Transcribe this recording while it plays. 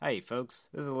Hey folks,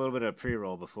 this is a little bit of a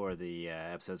pre-roll before the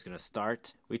episode's going to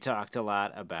start. We talked a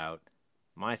lot about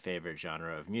my favorite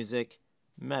genre of music,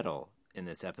 metal, in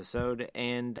this episode,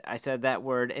 and I said that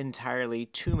word entirely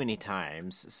too many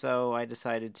times, so I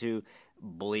decided to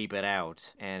bleep it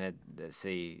out and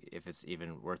see if it's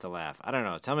even worth a laugh. I don't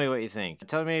know. Tell me what you think.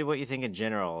 Tell me what you think in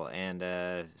general,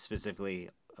 and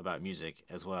specifically about music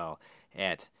as well,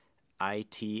 at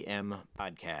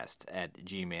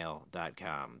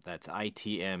itmpodcast@gmail.com. That's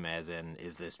ITM as in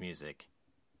is this music,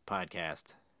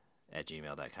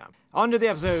 podcast@gmail.com. On to the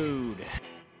episode.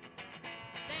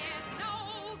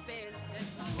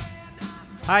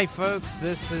 Hi folks,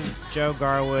 this is Joe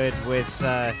Garwood with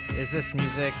Is This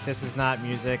Music? This is not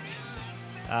music.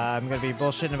 I'm going to be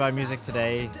bullshitting about music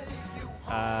today.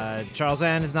 Charles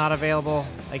N is not available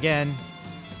again.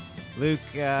 Luke,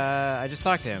 I just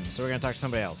talked to him, so we're going to talk to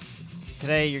somebody else.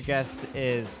 Today, your guest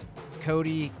is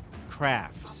Cody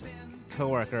Kraft,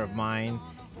 coworker of mine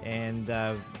and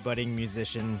budding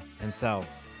musician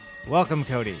himself. Welcome,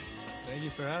 Cody. Thank you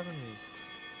for having me,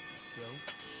 Joe.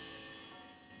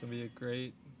 It's gonna be a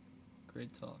great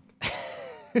talk.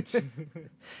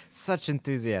 Such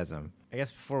enthusiasm. I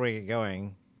guess before we get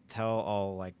going, tell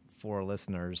all 4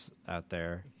 listeners out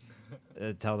there,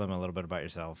 tell them a little bit about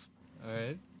yourself. All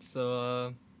right.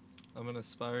 So I'm an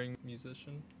aspiring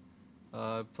musician.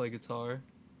 I play guitar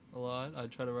a lot. I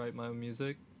try to write my own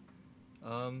music.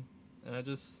 And I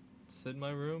just sit in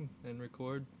my room and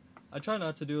record. I try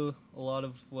not to do a lot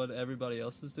of what everybody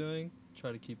else is doing.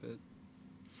 Try to keep it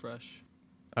fresh.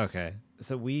 Okay.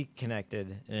 So we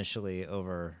connected initially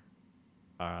over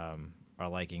our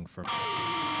liking for,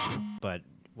 but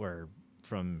we're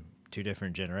from 2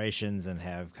 different generations and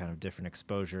have kind of different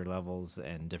exposure levels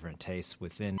and different tastes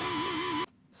within.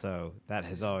 So that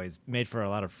has always made for a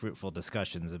lot of fruitful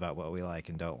discussions about what we like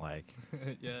and don't like.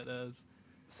 Yeah, it has.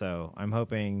 So I'm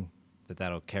hoping that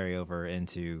that'll carry over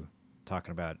into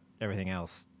talking about everything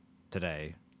else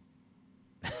today.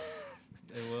 It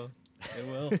will. It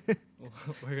will.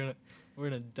 We're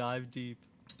gonna dive deep.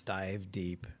 Dive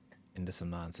deep into some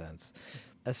nonsense.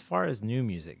 As far as new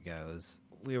music goes,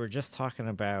 we were just talking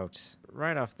about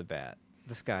right off the bat.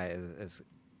 This guy is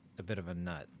a bit of a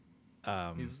nut.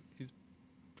 He's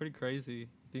pretty crazy.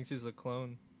 Thinks he's a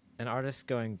clone. An artist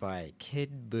going by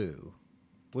Kid Buu,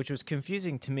 which was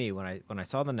confusing to me when I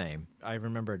saw the name. I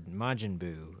remembered Majin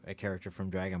Buu, a character from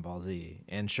Dragon Ball Z,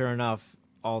 and sure enough,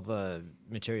 all the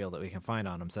material that we can find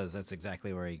on him says that's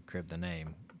exactly where he cribbed the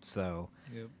name. So,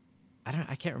 Yep.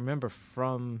 I can't remember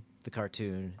from the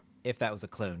cartoon if that was a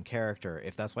clone character,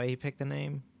 if that's why he picked the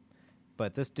name.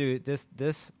 But this dude,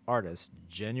 this artist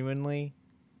genuinely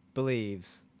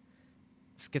believes,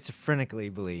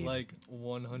 schizophrenically believes,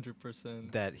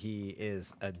 100%. that he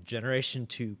is a Generation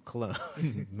 2 clone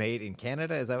made in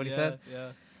Canada. Is that what he said?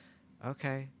 Yeah.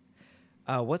 Okay.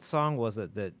 What song was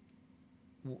it that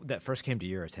first came to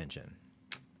your attention?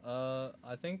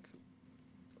 I think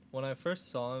when I first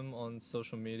saw him on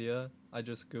social media, I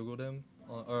just Googled him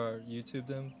or YouTubed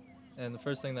him, and the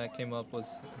first thing that came up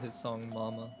was his song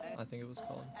 "Mama." I think it was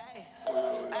called.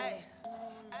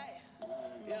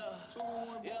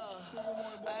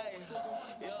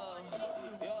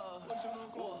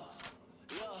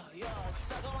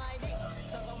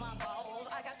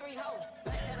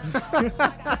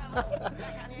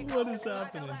 What is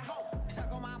happening?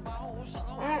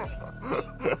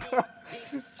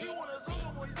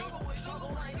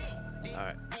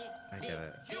 Alright, I get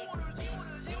it. What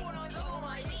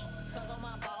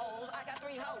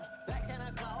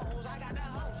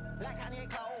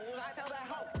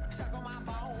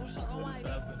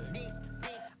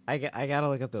is happening? I gotta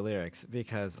look up the lyrics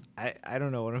because I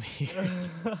don't know what I'm hearing.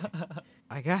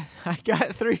 I got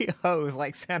 3 hoes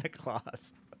like Santa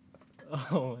Claus.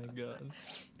 Oh my god.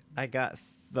 I got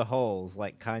the holes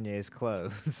like Kanye's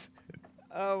clothes.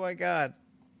 Oh my god.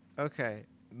 Okay.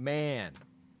 Man.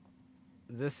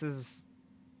 This is...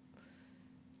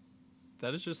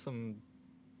 That is just some...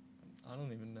 I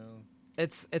don't even know.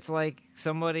 It's like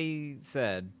somebody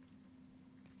said,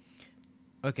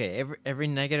 okay, every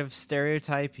negative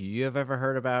stereotype you have ever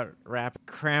heard about rap,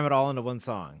 cram it all into one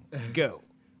song. Go.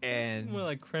 And More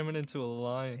like cramming into a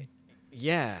line.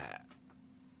 yeah.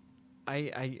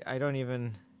 I don't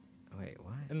even... Wait,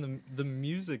 what? And the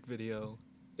music video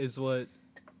is what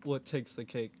takes the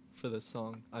cake for this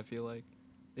song, I feel like.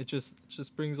 It just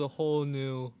brings a whole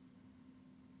new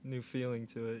feeling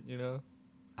to it, you know?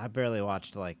 I barely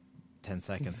watched 10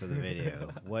 seconds of the video.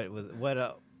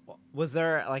 Was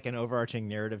there an overarching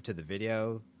narrative to the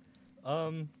video?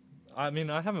 I mean,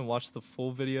 I haven't watched the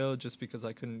full video just because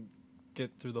I couldn't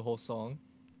get through the whole song.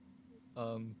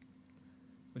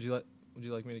 Would you Would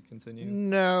you like me to continue?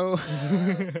 No.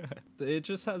 It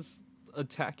just has a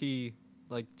tacky,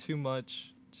 like, too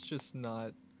much. It's just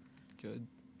not good.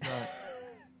 Not,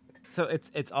 So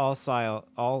it's all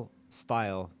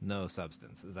style, no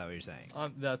substance. Is that what you're saying?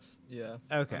 that's, yeah.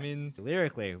 Okay. I mean,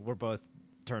 lyrically, we're both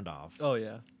turned off. oh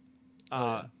yeah.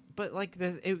 But like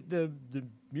the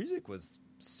music was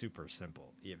super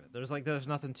simple. Even there's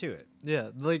nothing to it.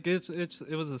 Yeah, like it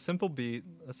was a simple beat,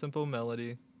 a simple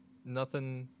melody,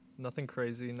 nothing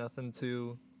crazy, nothing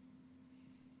too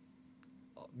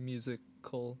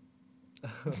musical.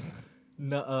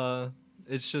 No,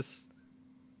 it's just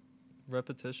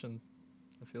repetition,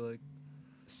 I feel like.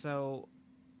 So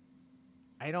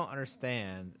I don't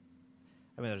understand.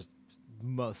 I mean, there's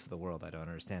most of the world I don't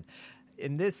understand.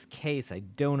 In this case, I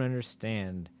don't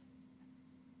understand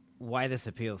why this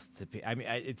appeals to people. I mean,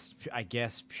 it's I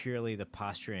guess purely the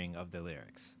posturing of the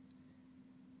lyrics.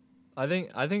 I think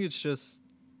it's just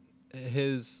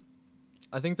his.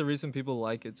 I think the reason people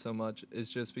like it so much is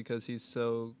just because he's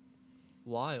so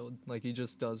wild. Like, he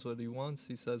just does what he wants.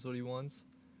 He says what he wants,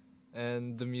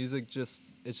 and the music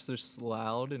it's just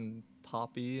loud and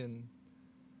poppy, and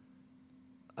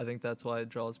I think that's why it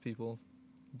draws people.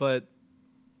 But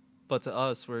to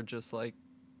us, we're just like,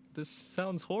 this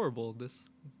sounds horrible. This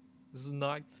is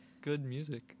not good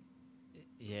music.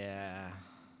 Yeah.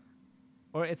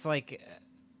 Or it's like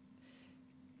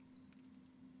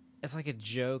a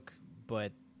joke,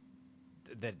 but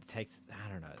that it takes, I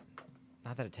don't know,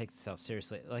 not that it takes itself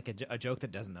seriously, like a joke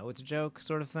that doesn't know it's a joke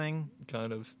sort of thing.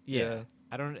 Kind of. Yeah.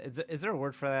 I don't, is there a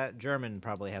word for that? German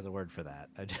probably has a word for that.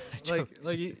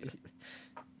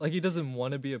 Like he doesn't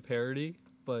want to be a parody,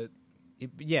 but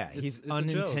yeah, he's it's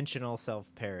unintentional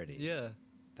self-parody. yeah,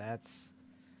 that's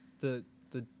the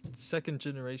second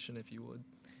generation, if you would.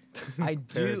 I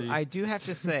do have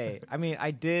to say, I mean,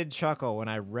 I did chuckle when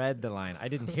I read the line. I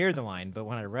didn't hear the line, but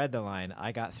when I read the line,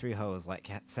 I got 3 hoes like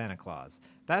Santa Claus.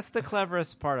 That's the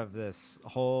cleverest part of this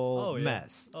whole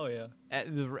mess. Oh yeah.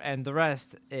 And the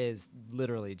rest is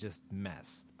literally just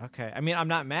mess. Okay, I mean, I'm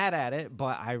not mad at it,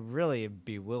 but I really am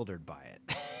bewildered by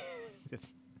it.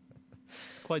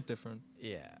 It's quite different.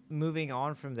 Yeah. Moving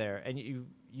on from there, and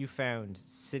you found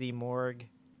City Morgue.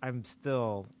 I'm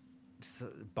still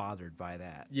bothered by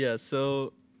that. Yeah,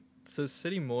 so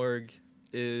City Morgue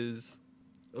is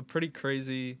a pretty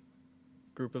crazy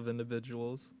group of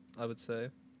individuals, I would say.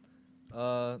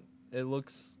 It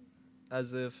looks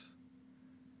as if,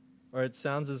 or it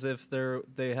sounds as if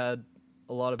they had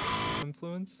a lot of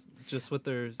influence just with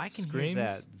their I can screams. hear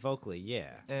that vocally,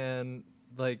 yeah. And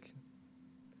like,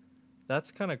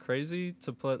 that's kind of crazy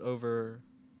to put over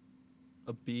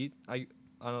a beat. I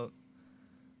don't.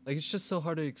 Like, it's just so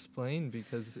hard to explain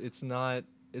because it's not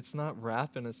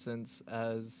rap in a sense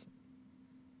as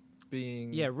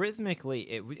being... Yeah, rhythmically,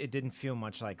 it didn't feel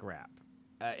much like rap.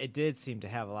 It did seem to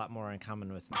have a lot more in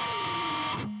common with...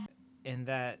 In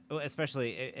that,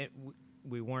 especially,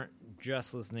 we weren't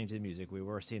just listening to the music, we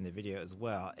were seeing the video as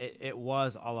well. It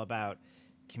was all about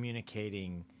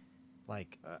communicating,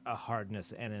 like, a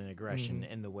hardness and an aggression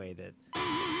in the way that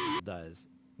does.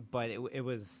 But it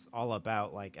was all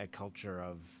about, like, a culture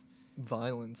of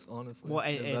violence, honestly. Well,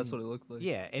 and that's what it looked like.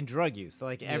 Yeah, and drug use.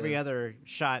 Like, every other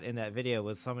shot in that video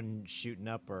was someone shooting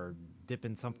up or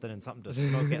dipping something in something to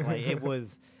smoke it. Like, it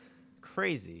was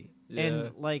crazy. Yeah.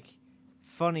 And, like,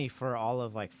 funny for all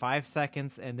of, like, 5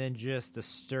 seconds, and then just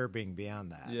disturbing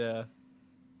beyond that. Yeah.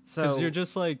 So because you're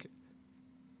just like,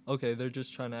 okay, they're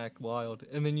just trying to act wild.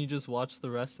 And then you just watch the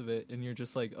rest of it, and you're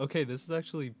just like, okay, this is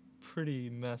actually pretty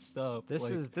messed up.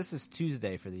 This is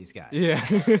Tuesday for these guys. Yeah.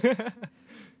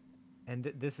 And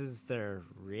this is their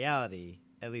reality.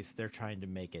 At least they're trying to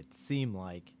make it seem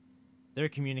like they're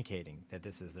communicating that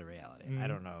this is the reality. I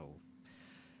don't know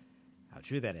how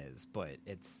true that is, but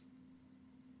it's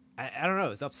I don't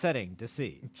know. It's upsetting to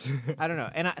see. I don't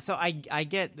know. And so I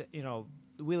get, you know,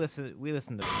 we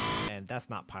listen to, and that's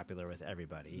not popular with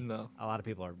everybody. No. A lot of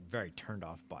people are very turned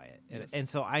off by it. And, Yes. and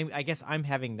so I guess I'm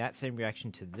having that same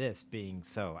reaction to this being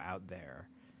so out there,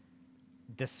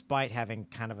 despite having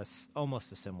kind of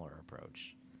almost a similar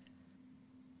approach.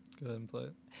 Go ahead and play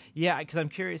it. Yeah, because I'm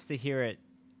curious to hear it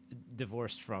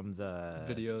divorced from the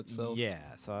Video itself.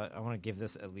 Yeah, so I want to give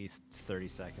this at least 30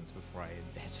 seconds before I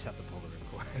just have to pull the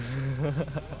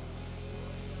record.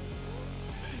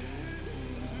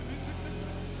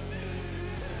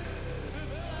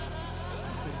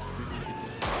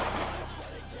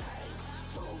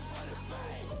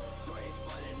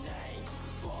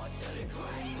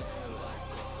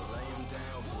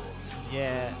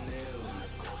 Yeah.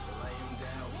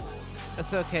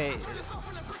 It's okay.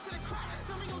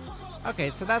 Okay,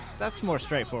 so that's more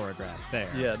straightforward rap there.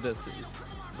 Yeah, this is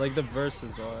like the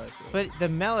verses are. I feel. But the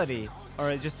melody,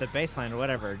 or just the bass line or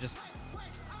whatever, just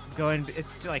going,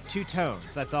 it's like two tones.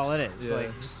 That's all it is. Yeah.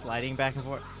 Like just sliding back and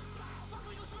forth.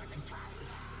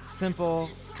 It's simple,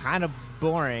 kind of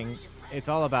boring. It's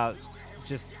all about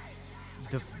just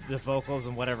the vocals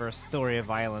and whatever story of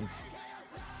violence.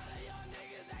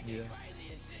 Yeah.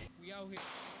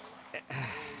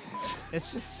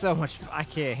 It's just so much. I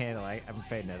can't handle it. I'm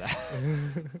fading it out.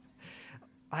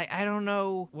 I don't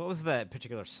know. What was that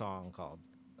particular song called?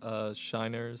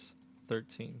 Shiners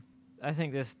 13. I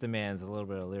think this demands a little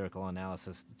bit of lyrical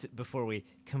analysis before we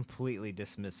completely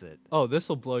dismiss it. Oh, this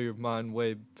will blow your mind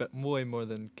way more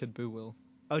than Kid Buu will.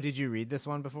 Oh, did you read this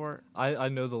one before? I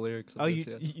know the lyrics of this,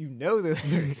 yes. You know the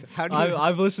lyrics. How do you...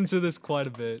 I've listened to this quite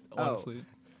a bit, Oh. honestly.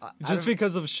 Just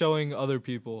because of showing other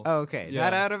people. Oh, okay. Yeah.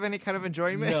 Not out of any kind of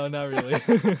enjoyment? No, not really.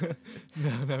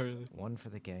 No, not really. 1 for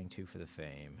the gang, 2 for the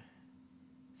fame,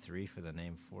 3 for the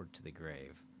name, 4 to the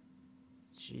grave.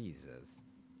 Jesus.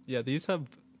 Yeah, these have,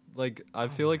 like, I Oh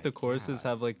feel like my the choruses God.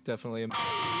 have, like, definitely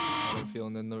a feel,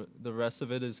 and then the rest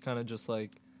of it is kind of just,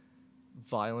 like,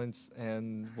 violence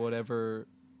and whatever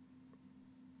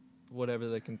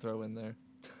they can throw in there.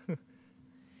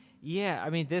 Yeah, I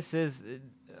mean, this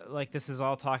is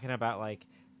all talking about, like,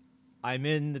 I'm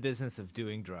in the business of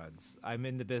doing drugs. I'm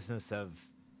in the business of...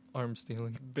 Arms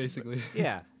dealing, basically.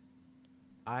 Yeah.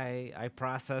 I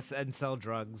process and sell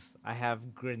drugs. I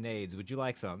have grenades. Would you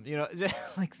like some? You know,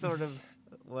 like sort of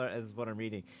what is what I'm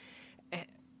reading.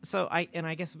 So I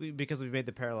guess because we've made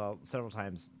the parallel several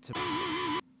times to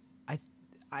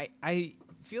I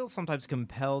feel sometimes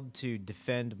compelled to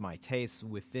defend my tastes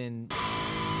within,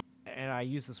 and I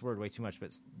use this word way too much,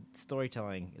 but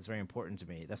storytelling is very important to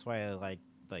me. That's why I like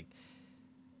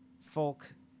folk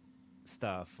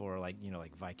stuff, or like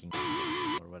Viking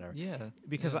or whatever. Yeah.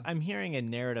 Because yeah. I'm hearing a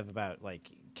narrative about like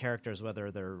characters,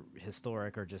 whether they're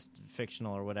historic or just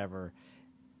fictional or whatever,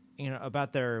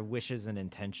 about their wishes and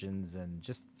intentions and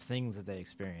just things that they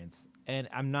experience. And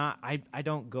I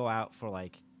don't go out for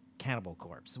like Cannibal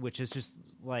Corpse, which is just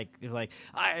like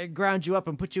I ground you up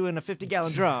and put you in a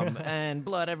 50-gallon drum and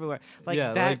blood everywhere. Like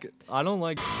yeah, that. like I don't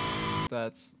like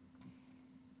that's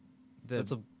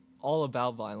all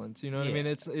about violence. You know what I mean?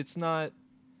 It's not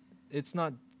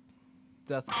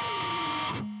death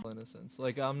in a sense.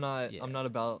 Like I'm not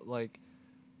about like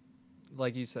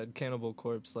you said, Cannibal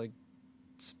Corpse, like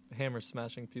hammer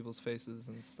smashing people's faces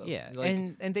and stuff. Yeah,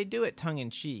 like, and they do it tongue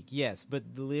in cheek, yes,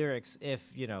 but the lyrics, if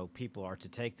people are to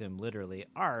take them literally,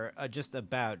 are just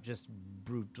about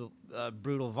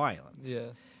brutal violence. yeah.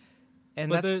 And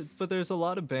but there's a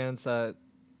lot of bands that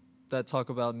talk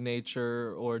about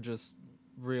nature or just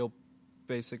real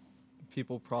basic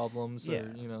people problems Yeah.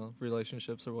 or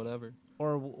relationships or whatever.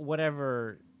 or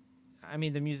whatever. I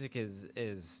mean, the music is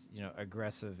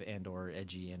aggressive and or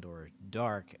edgy and or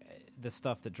dark. The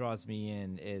stuff that draws me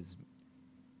in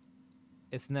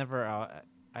it's never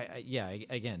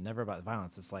again, never about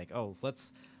violence. It's like, oh,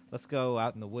 let's go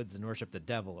out in the woods and worship the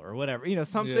devil or whatever.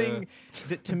 Something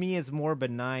that to me is more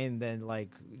benign than like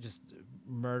just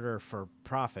murder for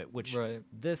profit, which Right.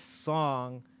 this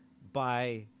song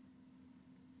by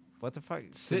what the fuck?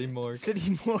 City Morgue.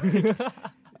 City Morgue.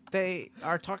 They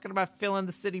are talking about filling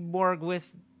the city morgue with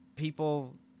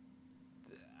people.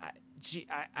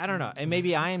 I don't know. And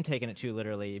maybe I am taking it too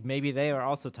literally. Maybe they are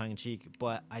also tongue-in-cheek,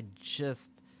 but I just...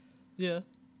 Yeah,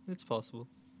 it's possible.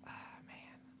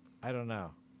 I don't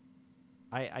know.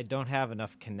 I don't have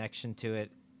enough connection to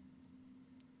it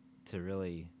to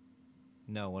really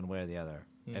know one way or the other.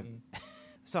 Mhm.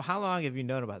 So how long have you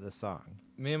known about this song?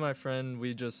 Me and my friend,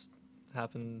 we just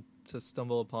happened to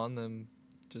stumble upon them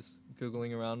just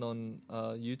Googling around on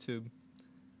YouTube.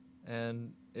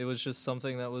 And it was just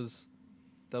something that was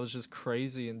just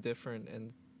crazy and different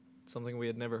and something we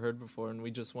had never heard before. And we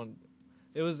just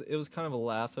it was kind of a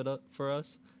laugh for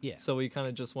us. Yeah. So we kind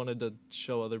of just wanted to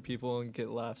show other people and get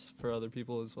laughs for other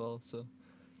people as well. So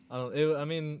I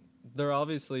mean, they're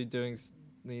obviously doing,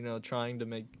 trying to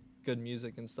make good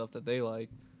music and stuff that they like,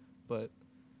 but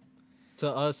to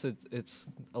us, it's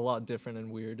a lot different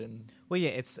and weird. And Well, yeah,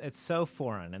 it's so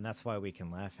foreign, and that's why we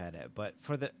can laugh at it. But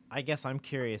I guess I'm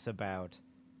curious about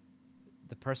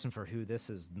the person for who this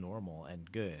is normal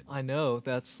and good. I know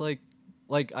that's like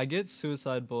I get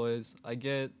Suicide Boys, I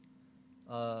get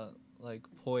like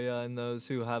Poya and those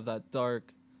who have that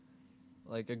dark,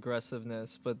 like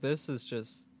aggressiveness, but this is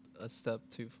just a step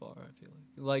too far. I feel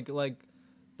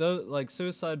like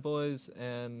Suicide Boys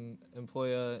and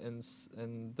Poya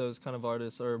and those kind of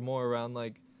artists are more around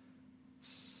like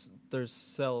their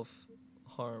self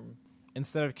harm.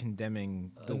 Instead of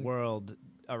condemning the world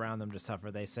around them to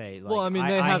suffer. They say, like, Well, I mean,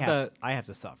 I have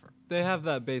to suffer, they have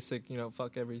that basic,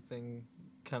 fuck everything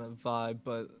kind of vibe,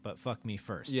 but fuck me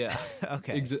first. yeah,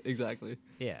 Okay. Exactly.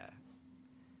 Yeah.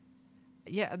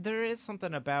 Yeah, there is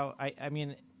something about I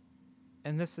mean,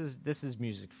 and this is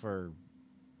music for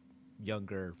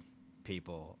younger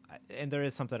people, and there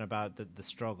is something about the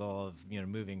struggle of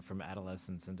moving from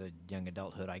adolescence into young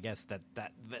adulthood. I guess that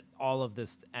all of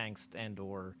this angst and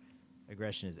or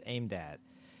aggression is aimed at.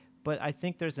 But I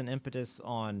think there's an impetus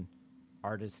on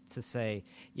artists to say,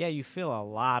 yeah, you feel a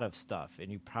lot of stuff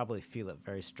and you probably feel it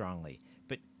very strongly,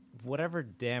 but whatever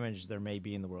damage there may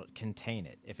be in the world, contain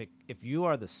it. If you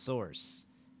are the source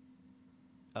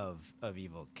of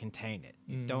evil, contain it.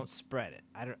 Don't spread it.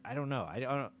 I don't know.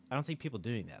 I don't see people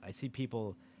doing that. I see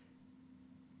people.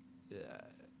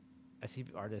 I see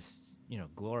artists,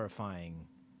 glorifying,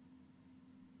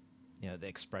 the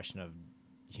expression of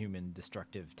human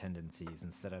destructive tendencies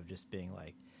instead of just being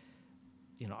like,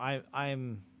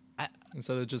 I'm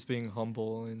instead of just being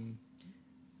humble and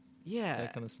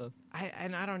that kind of stuff. I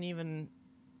don't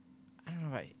know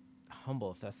about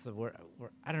humble, if that's the word.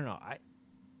 I don't know. I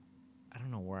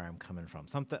don't know where I'm coming from.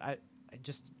 Something I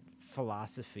just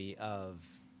philosophy of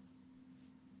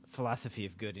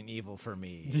good and evil for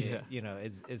me,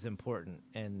 is important,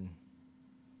 and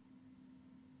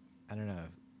I don't know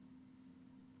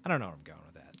where I'm going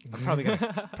with that. I'm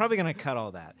probably gonna cut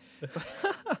all that.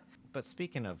 But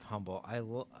speaking of humble, I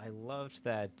loved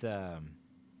that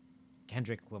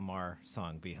Kendrick Lamar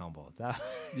song "Be Humble." That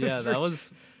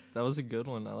was a good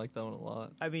one. I like that one a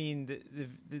lot. I mean,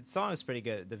 the song is pretty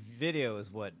good. The video is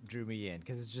what drew me in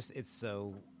because it's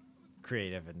so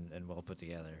creative and well put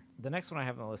together. The next one I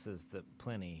have on the list is the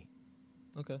Plenty.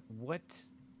 Okay.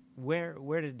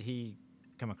 Where did he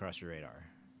come across your radar?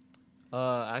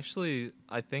 Actually,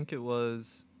 I think it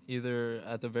was either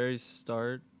at the very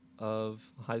start of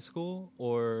high school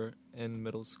or in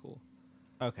middle school.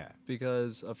 Okay.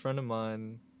 Because a friend of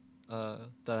mine that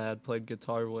I had played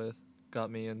guitar with got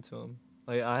me into him.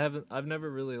 Like I've never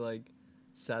really like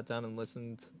sat down and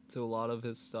listened to a lot of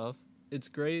his stuff. It's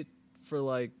great for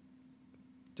like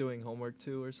doing homework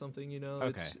too or something,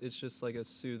 Okay. It's just like a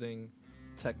soothing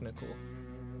technical.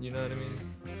 You know what I mean?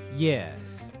 Yeah.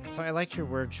 So I liked your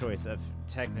word choice of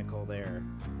technical there.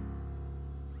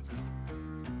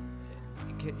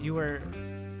 You were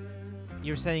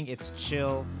saying it's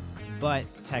chill but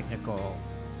technical,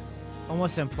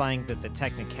 almost implying that the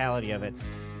technicality of it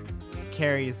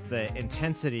carries the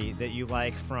intensity that you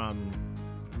like from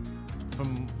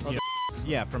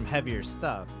from heavier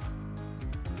stuff.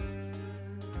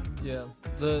 Yeah.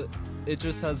 It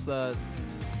just has that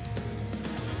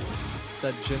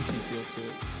genty feel to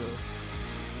it still.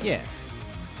 Yeah.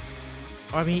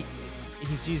 I mean,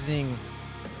 he's using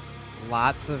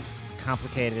lots of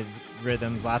complicated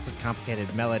rhythms, lots of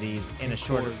complicated melodies in a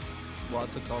short. Chords.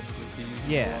 Lots of complicated keys.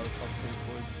 Yeah. A lot of complicated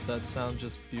chords that sound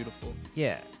just beautiful.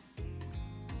 Yeah.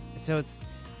 So it's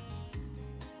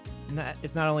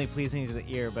not only pleasing to the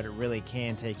ear, but it really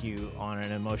can take you on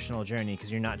an emotional journey because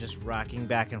you're not just rocking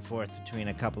back and forth between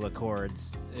a couple of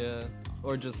chords. Yeah.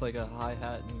 Or just like a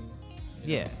hi-hat and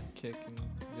kick and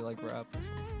you like rap or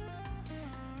something.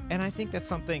 And I think that's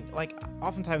something, like,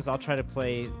 oftentimes I'll try to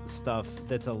play stuff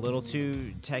that's a little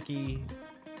too techy,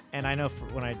 and I know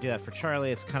when I do that for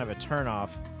Charlie, it's kind of a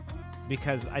turnoff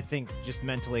because I think just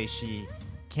mentally she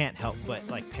can't help but,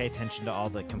 like, pay attention to all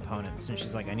the components, and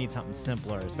she's like, I need something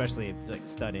simpler, especially if, like,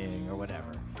 studying or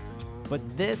whatever. But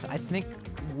this, I think,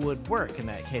 would work in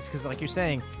that case because, like you're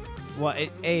saying, well,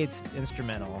 it's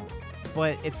instrumental,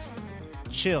 but it's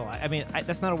chill. I mean,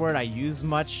 that's not a word I use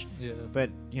much, but,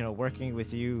 working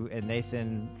with you and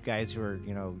Nathan, guys who are,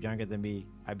 younger than me,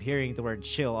 I'm hearing the word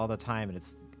chill all the time, and it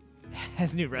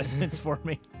has new resonance for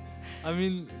me. I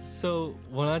mean, so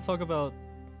when I talk about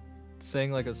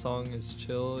saying like a song is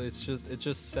chill, it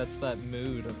just sets that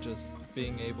mood of just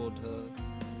being able to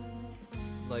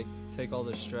like take all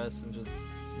the stress and just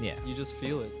you just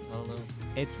feel it. I don't know.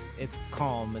 It's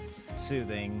calm. It's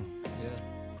soothing.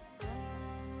 Yeah.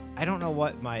 I don't know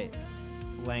what my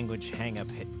language hang-up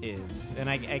is, and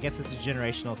I guess it's a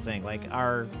generational thing. Like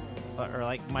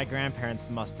my grandparents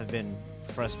must have been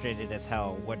frustrated as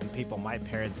hell when people my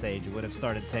parents' age would have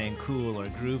started saying cool or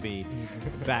groovy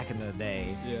back in the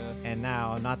day. Yeah. And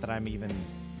now, not that I'm even,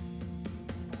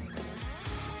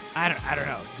 I don't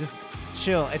know, just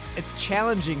chill. It's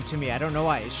challenging to me. I don't know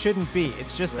why. It shouldn't be.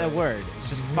 It's just a word. It's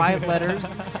just 5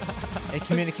 letters. It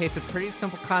communicates a pretty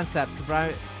simple concept,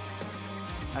 but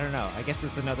I don't know. I guess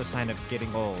it's another sign of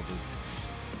getting old.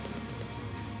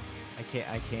 I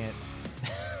can't.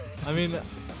 I mean,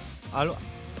 I don't.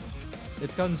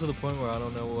 It's gotten to the point where I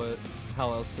don't know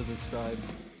how else to describe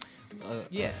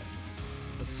Yeah.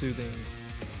 a soothing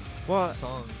Well,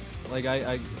 song. Like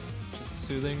I just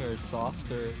soothing or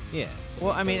soft or yeah. something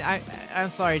Well, like I mean, that. I'm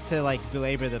sorry to like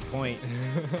belabor the point.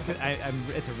 'Cause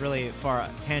it's a really far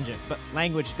tangent, but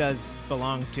language does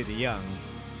belong to the young.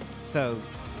 So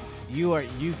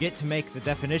you get to make the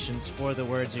definitions for the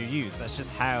words you use. That's just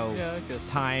how Yeah, I guess.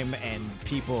 time and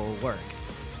people work.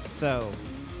 So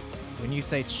when you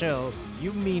say chill,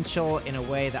 you mean chill in a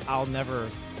way that I'll never.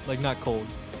 Like not cold.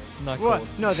 Not Well, cold.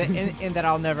 no, in that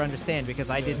I'll never understand because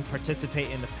I Yeah. didn't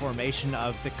participate in the formation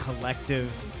of the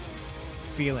collective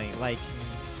feeling. Like,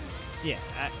 yeah,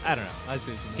 I don't know. I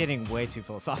see what you mean. Getting way too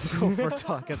philosophical for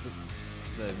talk of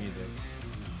the music.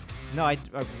 No, I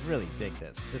really dig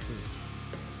this. This is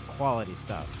quality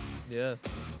stuff. Yeah.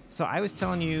 So I was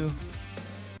telling you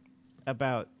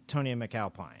about Tony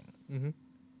McAlpine. Mm-hmm.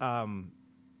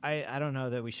 I don't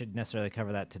know that we should necessarily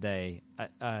cover that today.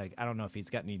 I don't know if he's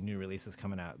got any new releases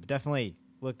coming out, but definitely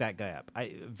look that guy up.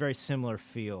 Very similar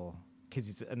feel because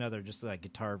he's another just like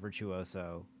guitar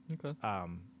virtuoso. Okay.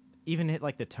 Even hit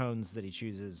like the tones that he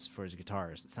chooses for his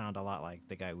guitars sound a lot like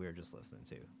the guy we were just listening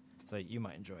to. So you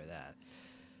might enjoy that.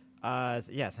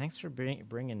 Yeah, thanks for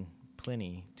bringing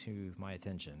Pliny to my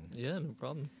attention. Yeah, no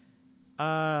problem.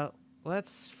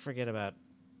 Let's forget about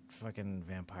fucking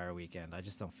Vampire Weekend. I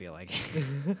just don't feel like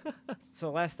it.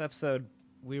 So last episode,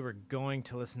 we were going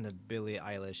to listen to Billie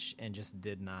Eilish and just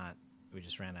did not. We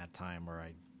just ran out of time or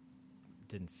I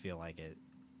didn't feel like it.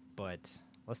 But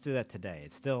let's do that today.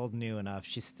 It's still new enough.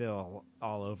 She's still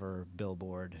all over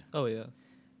Billboard. Oh yeah.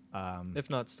 If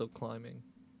not, still climbing.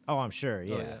 Oh, I'm sure.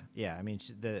 Yeah. yeah. Yeah. I mean,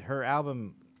 her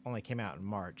album only came out in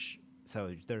March,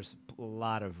 so there's a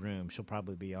lot of room. She'll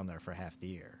probably be on there for half the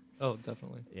year. Oh,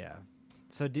 definitely. Yeah.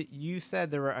 So you said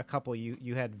there were a couple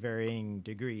you had varying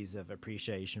degrees of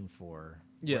appreciation for.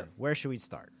 Yeah. Where should we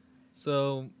start?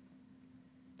 So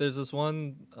there's this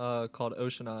one called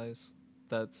Ocean Eyes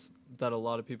that a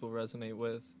lot of people resonate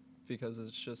with because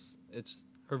it's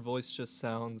her voice just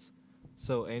sounds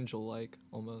so angel-like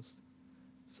almost.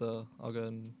 So I'll go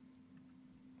ahead and.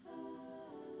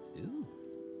 Ooh.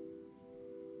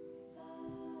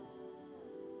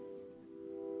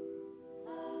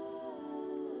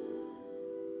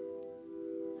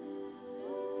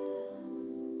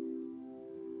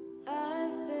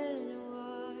 I've been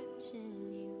watching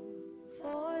you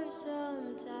for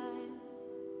some time.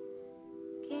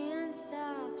 Can't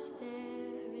stop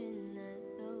staring at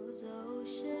those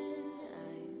ocean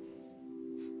eyes.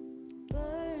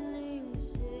 Burning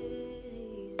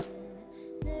cities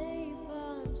and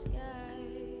napalm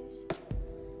skies.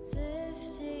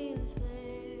 15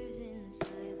 flares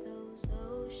inside those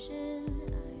ocean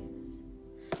eyes.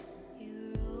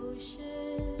 Your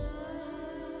ocean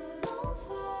eyes on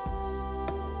fire.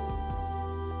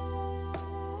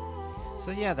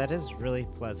 So yeah, that is really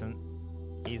pleasant,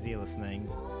 easy listening,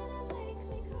 Wanna make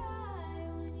me cry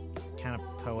when you get kind of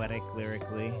poetic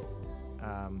lyrically.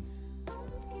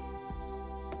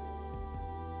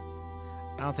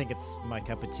 I don't think it's my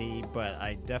cup of tea, but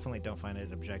I definitely don't find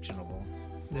it objectionable.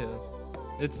 Yeah.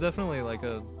 It's definitely like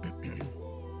a.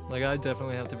 Like, I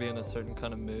definitely have to be in a certain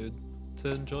kind of mood to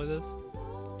enjoy this.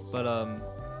 But I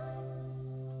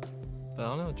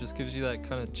don't know, it just gives you that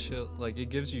kind of chill. Like, it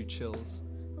gives you chills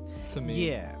to me.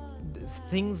 Yeah,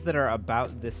 things that are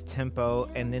about this tempo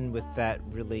and then with that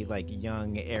really like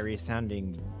young, airy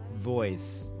sounding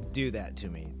voice do that to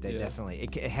me. They Yeah. definitely,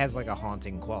 it has like a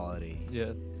haunting quality.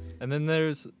 Yeah. And then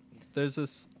there's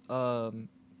this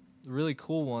really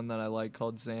cool one that I like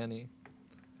called Zanny.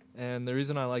 And the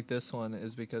reason I like this one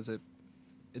is because it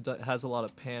has a lot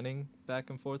of panning back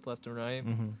and forth, left and right.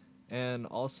 Mm-hmm. And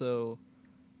also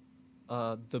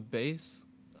the bass,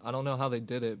 I don't know how they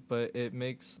did it, but it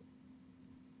makes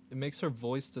her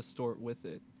voice distort with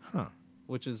it, Huh.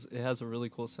 which is, it has a really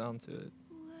cool sound to it.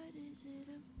 What is it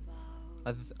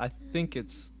about? I think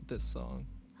it's this song.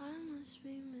 I must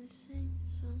be missing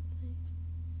something.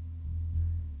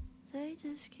 They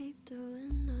just keep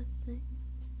doing nothing.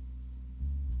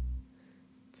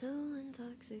 Too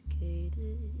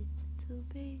intoxicated to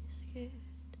be scared.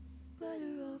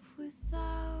 Better off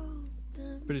without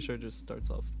them. Pretty sure it just starts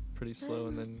off pretty slow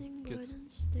and then Nothing gets. but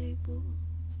unstable.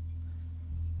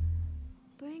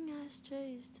 Bring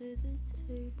ashtrays to the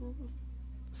table.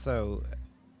 So,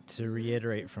 to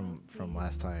reiterate from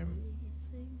last time,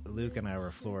 Luke and I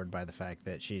were floored by the fact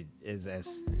that she is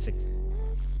as six.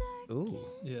 Ooh,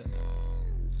 Yeah.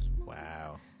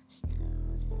 wow. Still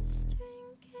just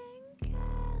drinking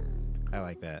canned I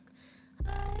like that.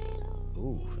 I don't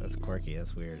Ooh, that's quirky.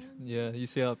 That's weird. Yeah, you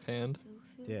see how it panned?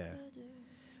 feel Yeah. better.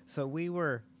 So we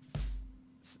were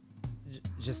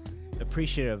just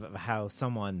appreciative of how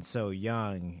someone so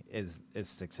young is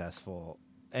successful.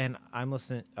 And I'm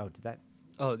listening. Oh, did that?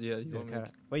 Oh yeah, you Did want it me? cut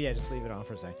out? Well, yeah, just leave it on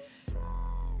for a second.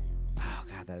 Oh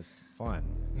God, that is fun.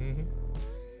 Mm-hmm.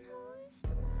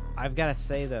 I've got to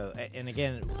say though, and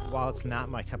again, while it's not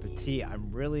my cup of tea,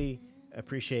 I'm really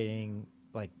appreciating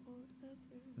like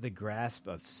the grasp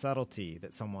of subtlety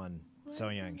that someone so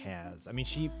young has. I mean,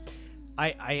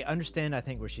 I understand, I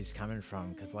think, where she's coming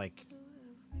from, because like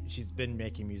she's been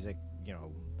making music,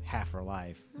 half her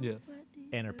life, Yeah.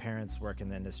 and her parents work in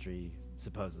the industry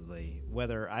supposedly.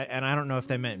 I don't know if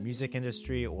they meant music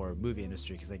industry or movie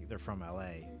industry, because they're from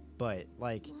LA, but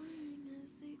like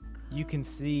you can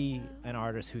see an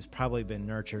artist who's probably been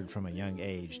nurtured from a young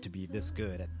age to be this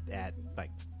good at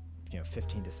like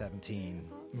 15 to 17.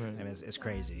 Right. I mean, it's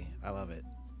crazy. I love it.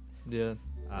 Yeah.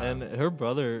 And her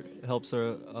brother helps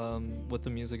her with the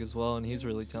music as well, and he's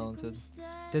really talented.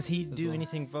 Does he As do well.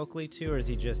 anything vocally too, or is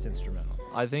he just instrumental?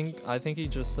 I think he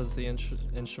just does the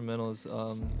instrumentals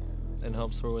and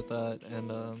helps her with that, and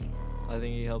I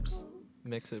think he helps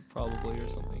mix it probably or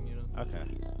something, Okay.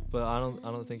 But I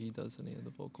don't think he does any of the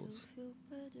vocals.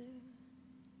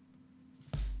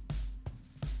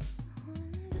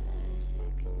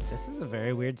 This is a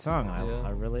very weird song. Yeah.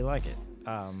 I really like it.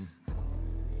 I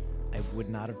would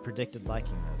not have predicted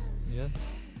liking this. Yeah.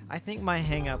 I think my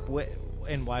hang up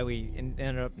and why we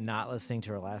ended up not listening to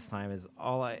her last time is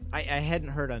I hadn't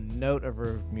heard a note of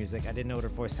her music. I didn't know what her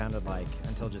voice sounded like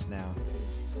until just now.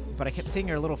 But I kept seeing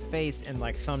her little face in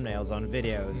like thumbnails on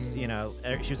videos.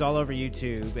 She was all over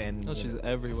YouTube and No, she's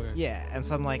everywhere. yeah. And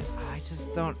so I'm like,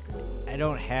 I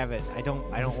don't have it. I don't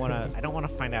want to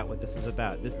find out what this is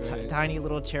about. This Right. tiny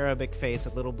little cherubic face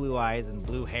with little blue eyes and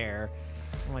blue hair.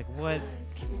 I'm like, what?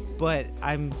 But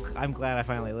I'm glad I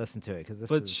finally listened to it, because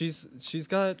But she's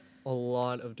got a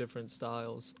lot of different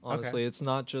styles. Honestly, it's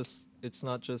not just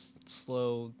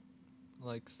slow,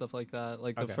 like stuff like that.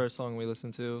 Like Okay. the first song we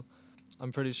listened to,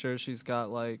 I'm pretty sure she's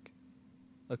got like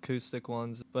acoustic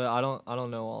ones, but I don't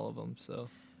know all of them. So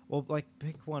Well, like,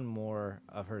 pick one more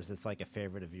of hers that's like a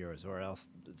favorite of yours, or else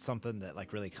something that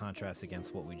like really contrasts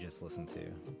against what we just listened to.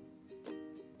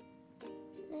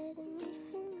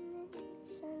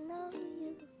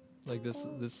 like this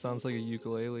sounds like a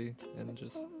ukulele and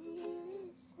just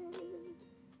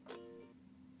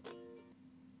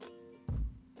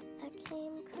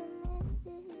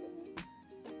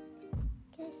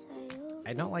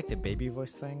I don't like the baby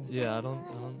voice thing. yeah. I don't.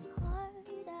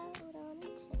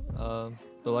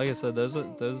 But like I said, those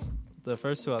the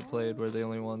first two I played were the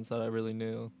only ones that I really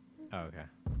knew. Oh, okay.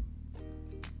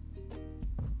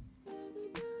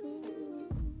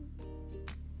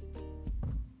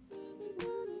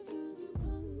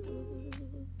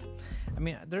 I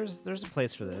mean, there's a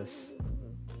place for this.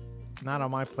 Not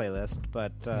on my playlist,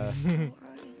 but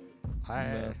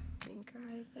Yeah.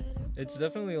 It's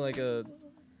definitely like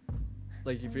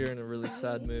if you're in a really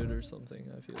sad mood or something,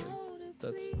 I feel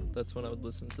like that's when I would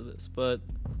listen to this. But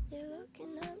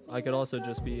I could also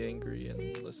just be angry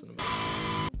and listen to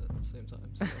it at the same time.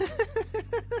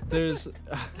 So.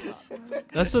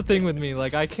 That's the thing with me.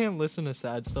 Like, I can't listen to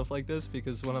sad stuff like this,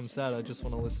 because when I'm sad, I just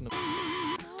want to listen to.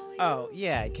 Oh,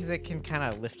 yeah, because it can kind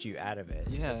of lift you out of it.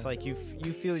 Yeah. It's like you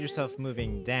feel yourself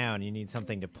moving down. You need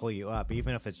something to pull you up,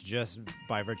 even if it's just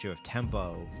by virtue of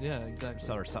tempo Yeah,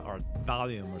 exactly. or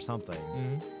volume or something.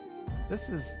 Mhm. This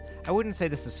is, I wouldn't say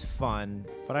this is fun,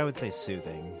 but I would say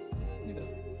soothing. Yeah.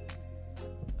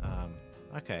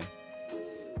 Okay.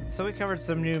 So we covered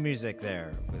some new music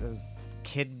there. It was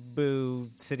Kid Boo,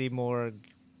 City Morgue,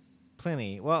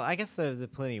 Plenty. Well, I guess the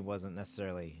Plenty wasn't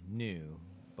necessarily new,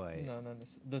 but No.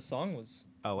 The song was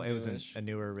oh, it was newish. a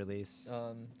newer release.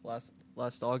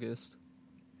 last August.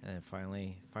 And then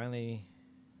finally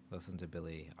listen to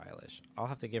Billie Eilish. I'll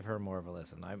have to give her more of a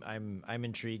listen. I'm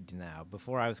intrigued now.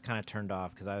 Before I was kind of turned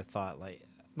off because I thought like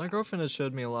My girlfriend has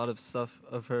showed me a lot of stuff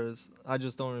of hers. I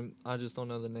just don't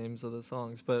know the names of the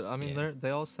songs, but I mean Yeah.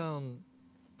 they all sound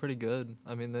pretty good.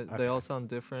 I mean Okay. they all sound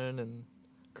different and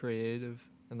creative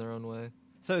in their own way.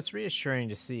 so it's reassuring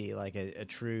to see like a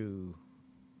true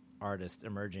artist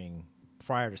emerging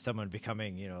prior to someone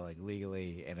becoming, like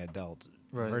legally an adult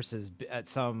Right. versus at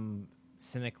some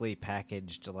cynically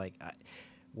packaged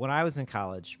when I was in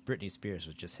college, Britney Spears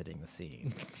was just hitting the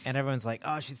scene, and everyone's like,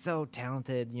 "Oh, she's so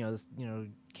talented," this,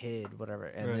 kid, whatever.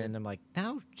 And Right. then I'm like,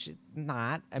 "No, she's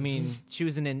not." I mean, she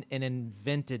was an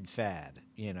invented fad,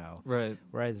 Right.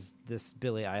 Whereas this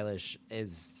Billie Eilish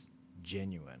is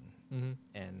genuine, Hmm.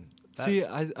 and See,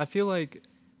 I feel like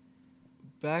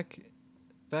back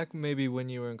maybe when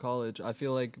you were in college, I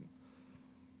feel like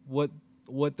what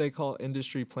they call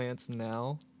industry plants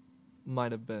now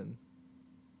might have been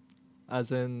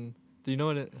As in, do you know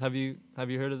what it, have you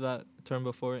heard of that term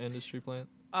before, industry plant?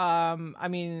 I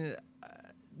mean,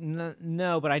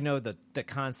 no, but I know the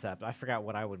concept. I forgot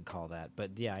what I would call that,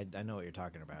 but yeah, I know what you're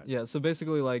talking about. Yeah, so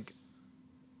basically like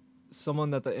someone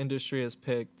that the industry has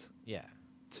picked Yeah.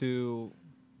 to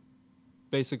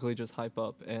basically just hype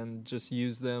up and just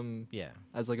use them Yeah.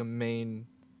 as like a main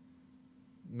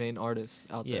artist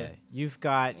out Yeah. there. You've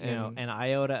got, you know, And- an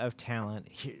iota of talent.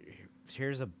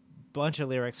 Here's a bunch of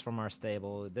lyrics from our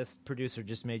stable. This producer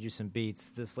just made you some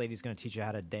beats. This lady's going to teach you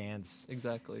how to dance.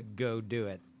 Exactly. Go do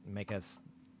it. Make us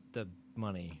the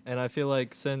money. And I feel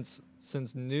like since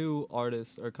new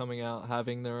artists are coming out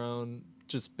having their own,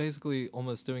 just basically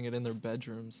almost doing it in their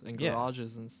bedrooms and Yeah.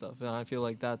 garages and stuff, and I feel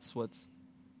like that's what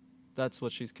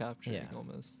she's capturing Yeah.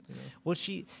 almost. You know? Well,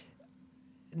 she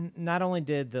not only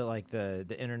did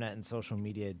the internet and social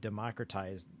media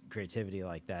democratize creativity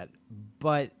like that,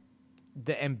 but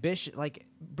the ambition, like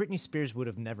Britney Spears would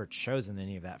have never chosen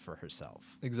any of that for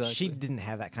herself. Exactly. She didn't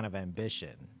have that kind of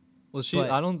ambition. Well,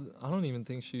 But- I don't even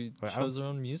think she Well, I chose her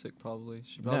own music. Probably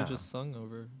she probably No. just sung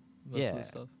over most of Yeah. the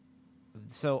stuff.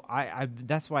 So I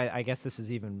that's why I guess this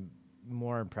is even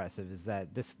more impressive, is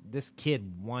that this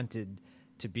kid wanted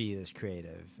to be this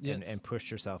creative Yes. and pushed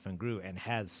herself and grew and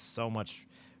has so much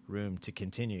room to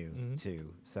continue Mhm.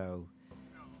 to. So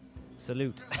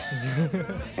salute.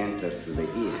 Enter through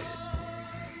the ear.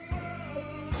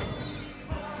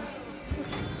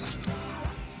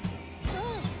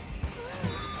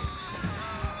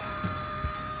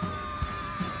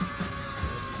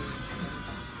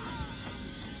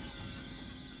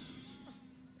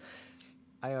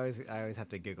 I always have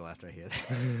to giggle after I hear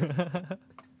that.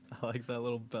 I like that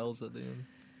little bells at the end.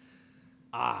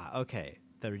 Okay.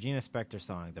 The Regina Spektor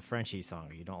song, the Frenchie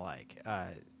song you don't like.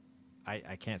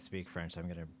 I can't speak French, so I'm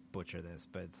gonna butcher this,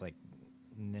 but it's like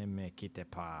 "Ne me quitte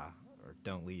pas" or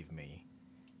 "Don't leave me."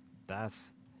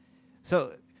 That's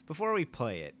so. Before we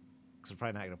play it, because we're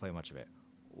probably not gonna play much of it,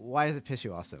 why does it piss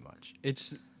you off so much?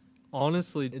 It's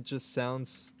honestly, it just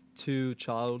sounds too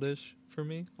childish for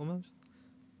me almost.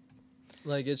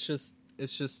 Like it's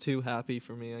just too happy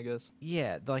for me, I guess.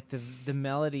 Yeah, like the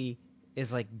melody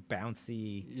is like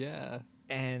bouncy Yeah.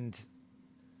 and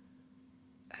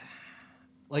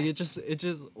Like it just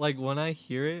like when I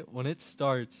hear it, when it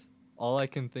starts, all I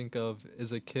can think of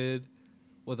is a kid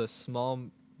with a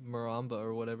small marimba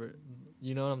or whatever.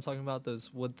 You know what I'm talking about?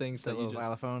 Those wood things the that you little just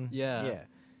xylophone. Yeah. Yeah.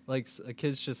 like a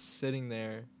kid's just sitting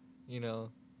there, you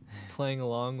know, playing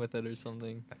along with it or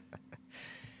something.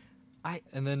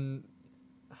 And then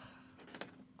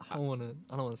I don't want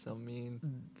to sound mean,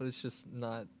 but it's just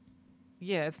not.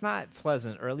 Yeah, it's not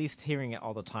pleasant, or at least hearing it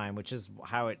all the time, which is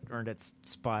how it earned its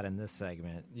spot in this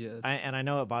segment. Yes. And I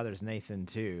know it bothers Nathan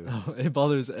too. Oh, it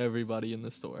bothers everybody in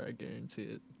the store, I guarantee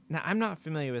it. Now, I'm not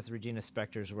familiar with Regina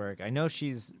Spektor's work. I know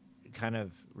she's kind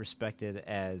of respected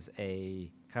as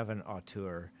a kind of an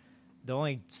auteur. The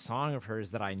only song of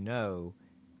hers that I know,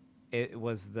 it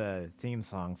was the theme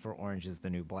song for Orange is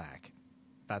the New Black.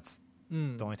 That's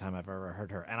the only time I've ever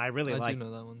heard her, and I really I like. do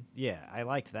know that one. Yeah, I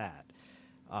liked that.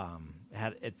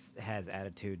 It has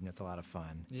attitude and it's a lot of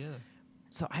fun. Yeah.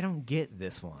 So I don't get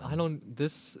this one.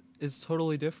 This is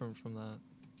totally different from that.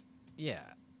 Yeah,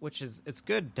 which is, it's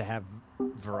good to have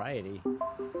variety.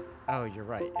 Oh, you're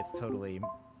right. It's totally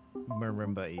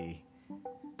marimba-y.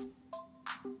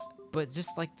 But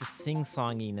just like the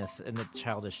sing-songiness and the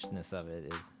childishness of it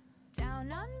is.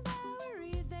 Down on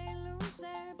Bowery, they lose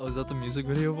their Oh, is that the music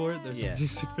video for it? There's Yeah. a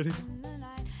music video. in the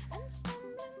night and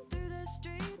stumbling through the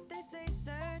street. They say,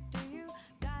 "Sir, do you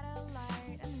got a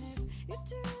light?" And if you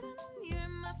do, then you're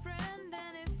my friend.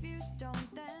 And if you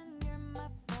don't, then you're my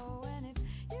foe. And if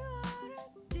you are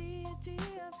a deity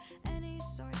of any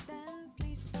sort, then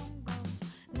please don't go.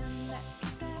 Ne me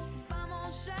quitte pas,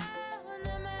 mon cher,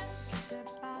 ne me quitte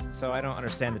pas. So I don't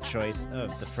understand the choice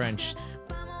of the French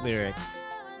lyrics.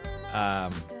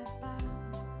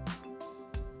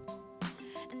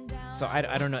 So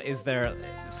I don't know, is there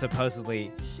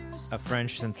supposedly a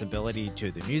French sensibility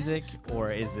to the music, or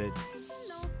is it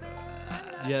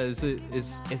Yeah, is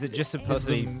it just supposed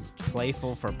to be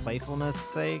playful for playfulness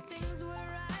sake?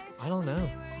 I don't know.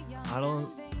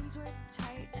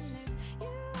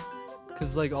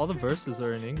 Cuz like all the verses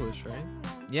are in English, right?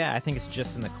 Yeah, I think it's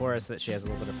just in the chorus that she has a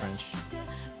little bit of French.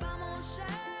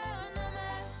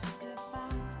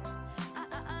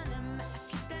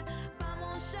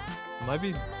 It might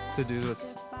be to do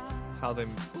with how they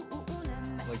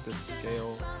like the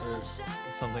scale or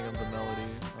something of the melody.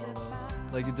 I don't know.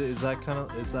 Like is that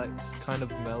kind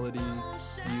of melody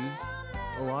used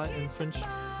a lot in French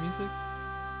music?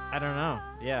 I don't know.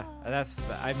 Yeah,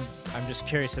 I'm just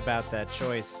curious about that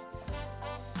choice.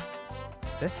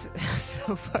 This is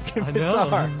so fucking I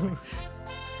bizarre. know.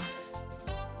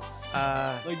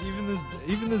 Like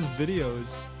even this video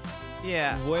is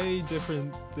Yeah, way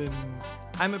different than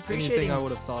I'm anything I would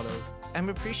have thought of. I'm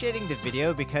appreciating the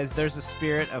video because there's a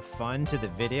spirit of fun to the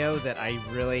video that I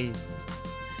really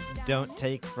don't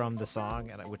take from the song,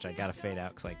 which I gotta fade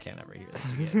out because I can't ever hear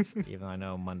this again, even though I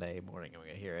know Monday morning I'm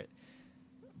gonna hear it.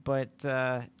 But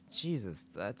Jesus,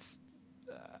 that's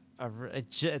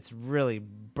it's really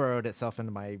burrowed itself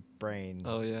into my brain.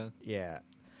 Oh yeah. Yeah.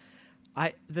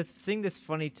 The thing that's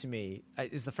funny to me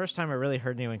is the first time I really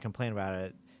heard anyone complain about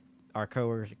it. Our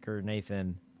coworker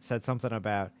Nathan said something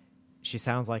about she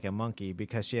sounds like a monkey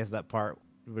because she has that part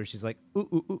where she's like ooh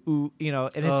ooh ooh ooh, you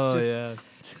know, and it's just yeah.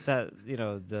 that, you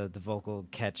know, the vocal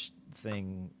catch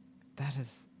thing.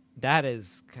 That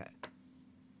is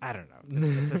I don't know.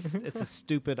 It's a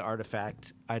stupid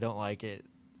artifact. I don't like it.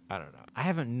 I don't know. I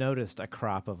haven't noticed a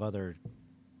crop of other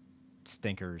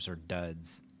stinkers or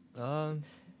duds.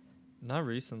 Not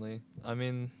recently. I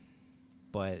mean,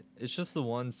 But it's just the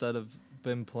ones that have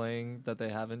been playing that they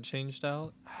haven't changed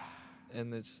out,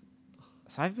 and it's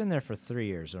so I've been there for 3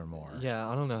 years or more. yeah.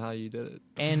 I don't know how you did it.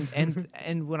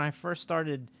 And when I first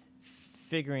started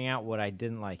figuring out what I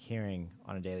didn't like hearing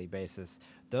on a daily basis,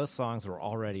 those songs were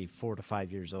already 4 to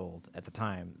 5 years old at the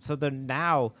time. So they're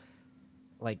now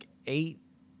like 8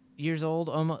 years old.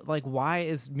 Almost, like, why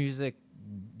is music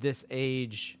this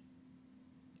age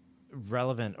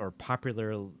relevant or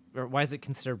popular, or why is it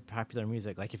considered popular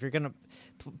music? Like, if you're gonna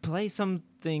play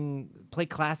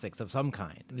classics of some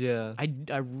kind. Yeah.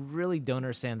 I really don't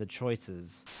understand the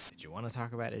choices. Did you want to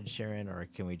talk about Ed Sheeran, or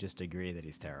can we just agree that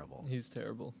he's terrible? He's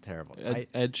terrible. Terrible.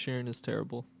 Ed Sheeran is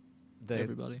terrible.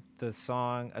 Everybody. The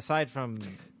song, aside from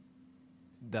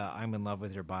the "I'm in Love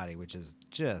with Your Body," which is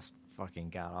just fucking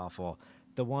god awful,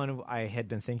 the one I had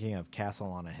been thinking of, "Castle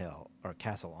on a Hill" or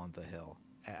 "Castle on the Hill."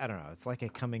 I don't know. It's like a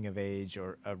coming of age,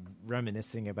 or a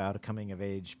reminiscing about a coming of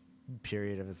age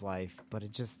period of his life, but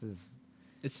it just is.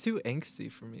 It's too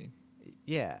angsty for me.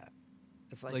 Yeah,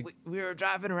 it's like, Like- we were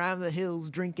driving around the hills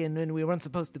drinking, and we weren't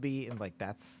supposed to be. And like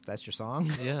that's your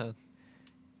song. Yeah.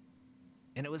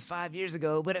 And it was 5 years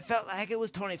ago, but it felt like it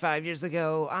was 25 years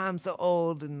ago. I'm so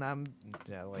old, and I'm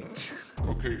like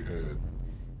Okay, Ed.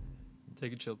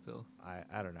 Take a chill pill.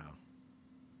 I don't know.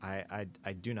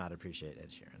 I do not appreciate Ed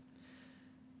Sheeran.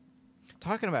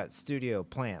 Talking about studio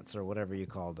plants or whatever you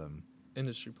called them,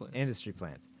 Industry plans. industry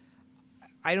plants.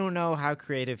 I don't know how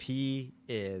creative he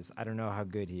is. I don't know how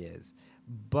good he is,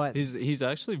 but He's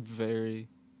actually very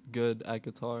good at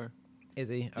guitar. is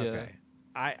he? Yeah. Okay.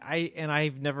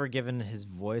 I've never given his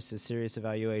voice a serious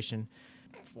evaluation,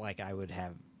 like I would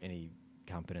have any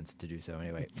competence to do so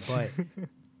anyway. But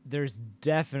there's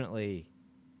definitely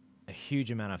a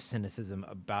huge amount of cynicism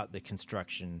about the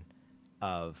construction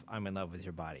of "I'm in Love with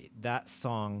Your Body." That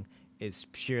song is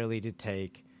purely to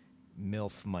take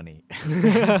MILF money.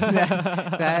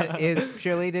 that is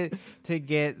purely to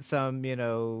get some,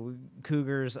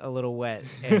 cougars a little wet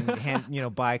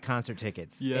and buy concert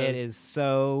tickets. Yes. It is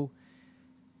so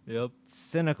Yep.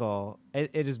 cynical.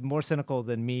 It is more cynical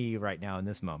than me right now in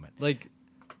this moment. Like,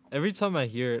 every time I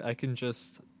hear it, I can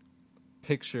just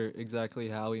picture exactly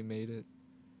how he made it.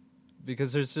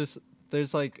 Because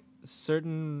there's like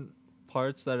certain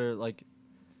parts that are like,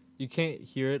 you can't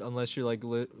hear it unless you're like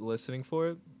listening for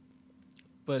it.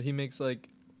 But he makes like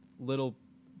little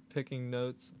picking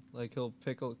notes. Like, he'll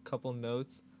pick a couple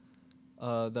notes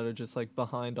that are just like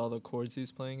behind all the chords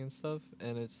he's playing and stuff.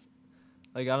 And it's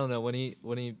like, I don't know, when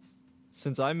he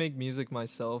since I make music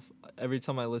myself, every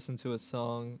time I listen to a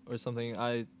song or something,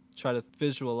 I try to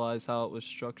visualize how it was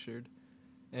structured.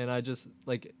 And I just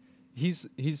like, he's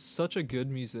such a good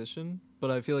musician, but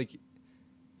I feel like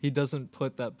he doesn't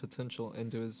put that potential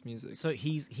into his music. So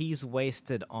he's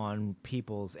wasted on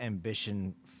people's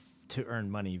ambition to earn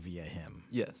money via him.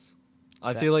 Yes.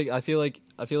 I feel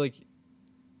like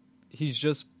he's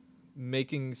just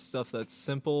making stuff that's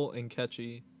simple and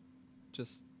catchy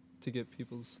just to get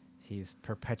people's. He's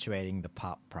perpetuating the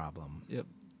pop problem. Yep.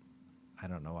 I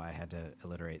don't know why I had to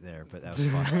alliterate there, but that was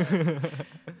fun.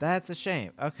 That's a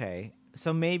shame. Okay.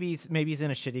 So maybe he's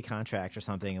in a shitty contract or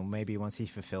something, and maybe once he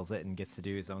fulfills it and gets to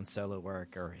do his own solo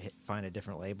work or find a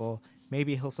different label,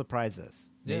 maybe he'll surprise us.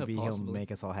 Yeah, Maybe he'll possibly.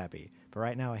 make us all happy. But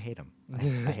right now, I hate him. I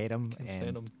hate him, Can't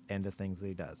stand him. and the things that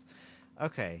he does.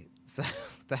 Okay, so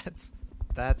that's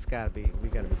gotta be. We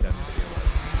gotta be done with the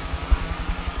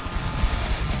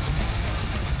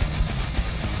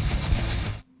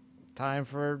Time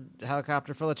for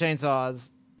Helicopter Full of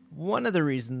Chainsaws. One of the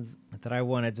reasons that I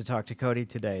wanted to talk to Cody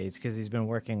today is because he's been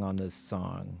working on this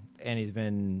song, and he's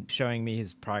been showing me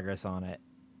his progress on it.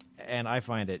 and I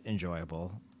find it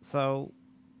enjoyable. So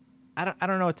I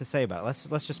don't know what to say about it.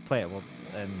 Let's just play it. We'll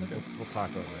talk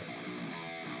over it.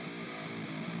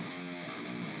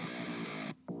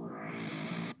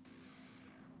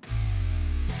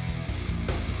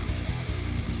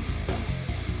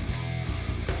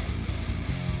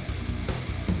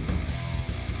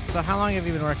 So how long have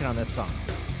you been working on this song?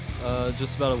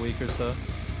 Just about a week or so.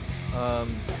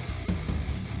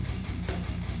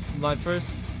 My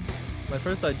first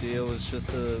idea was just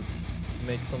to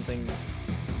make something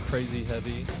crazy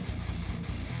heavy,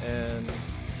 and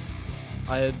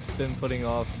I had been putting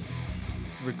off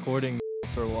recording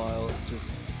for a while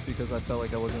just because I felt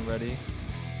like I wasn't ready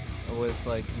with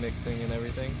like mixing and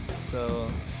everything. So,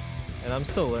 and I'm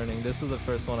still learning. This is the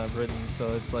first one I've written,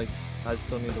 so it's like I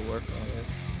still need to work on it.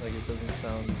 Like it doesn't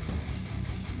sound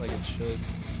like it should.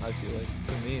 I feel like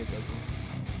to me it doesn't.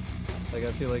 Like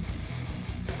I feel like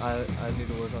I need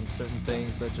to work on certain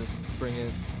things that just bring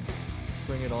it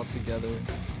all together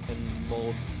and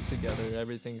mold together.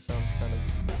 Everything sounds kind of,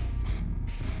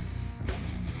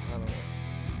 I don't know,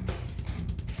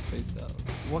 spaced out.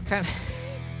 What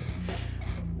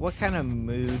kind of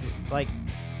mood, like,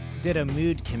 did a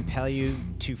mood compel you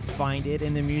to find it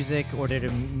in the music, or did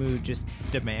a mood just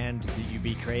demand that you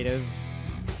be creative?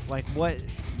 Like, what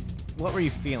were you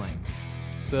feeling?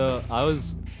 So I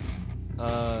was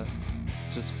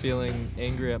just feeling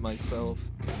angry at myself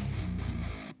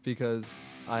because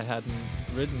I hadn't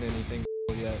written anything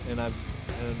yet, and I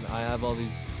have all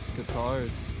these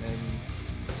guitars and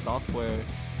software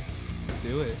to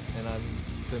do it, and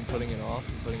I've been putting it off,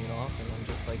 and I'm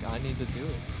just like, I need to do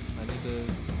it. I need to.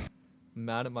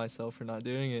 Mad at myself for not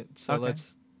doing it, so Okay.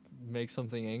 Let's make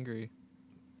something angry.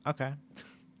 Okay.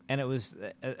 And it was,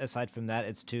 aside from that,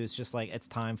 it's just like it's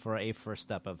time for a first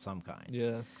step of some kind.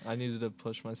 Yeah, I needed to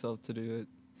push myself to do it,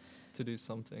 to do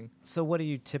something. So what do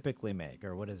you typically make,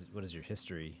 or what is your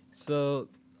history? So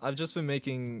I've just been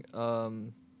making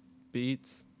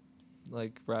beats,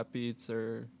 like rap beats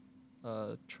or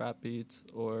trap beats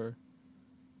or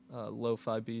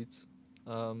lo-fi beats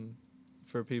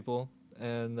for people,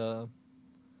 and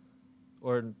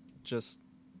or just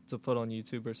to put on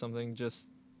YouTube or something, just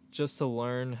to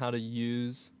learn how to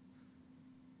use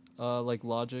like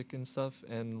Logic and stuff,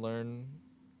 and learn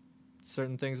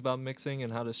certain things about mixing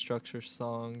and how to structure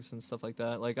songs and stuff like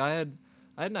that. Like I had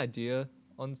an idea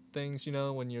on things, you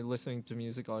know, when you're listening to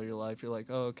music all your life, you're like,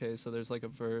 oh, okay, so there's like a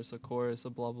verse, a chorus, a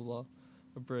blah blah blah,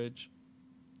 a bridge.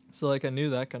 So like I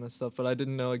knew that kind of stuff, but I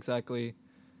didn't know exactly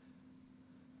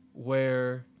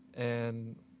where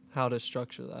and how to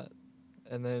structure that.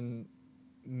 And then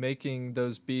making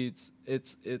those beats,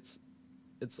 it's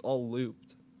all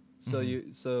looped. So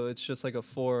so it's just like a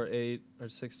 4, 8, or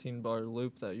 16 bar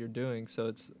loop that you're doing.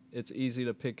 So it's easy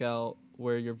to pick out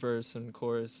where your verse and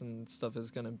chorus and stuff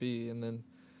is gonna be. And then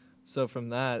so from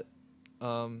that,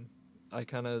 I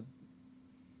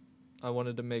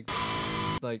wanted to make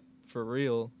like for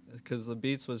real, because the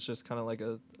beats was just kind of like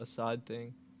a side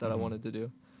thing that I wanted to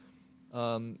do.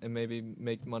 And maybe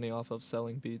make money off of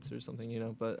selling beats or something, you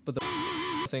know. But the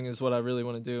thing is what I really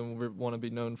want to do and want to be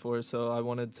known for. So I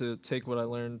wanted to take what I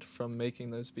learned from making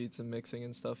those beats and mixing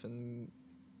and stuff and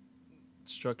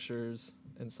structures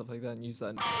and stuff like that, and use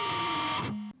that.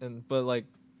 But like,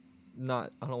 I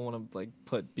don't want to like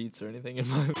put beats or anything in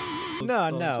my.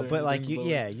 No, but like you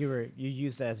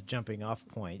used that as a jumping off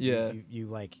point. Yeah. You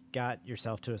like got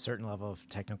yourself to a certain level of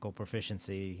technical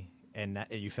proficiency, and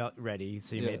that, you felt ready,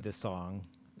 so you made this song.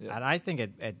 Yeah. And I think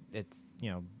it's,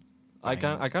 you know, I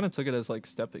kind of took it as like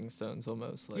stepping stones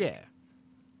almost. Like, yeah.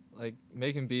 Like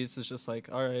making beats is just like,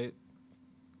 all right,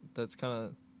 that's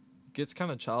gets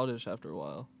kind of childish after a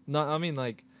while. Not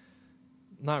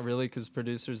really, because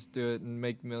producers do it and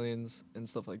make millions and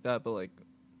stuff like that. But like,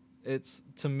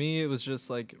 to me, it was just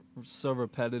like so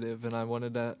repetitive, and I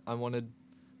wanted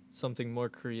something more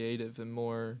creative and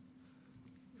more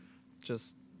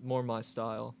my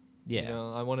style. Yeah. You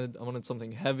know, I wanted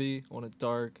something heavy. I wanted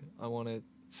dark. I wanted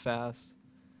fast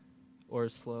or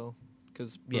slow,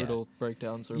 because brutal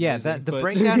breakdowns are amazing, the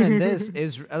breakdown in this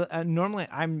is normally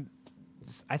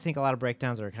I think a lot of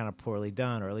breakdowns are kind of poorly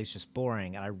done, or at least just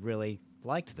boring, and I really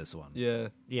liked this one. Yeah,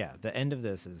 the end of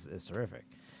this is terrific,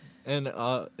 and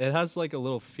it has like a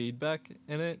little feedback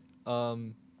in it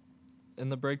in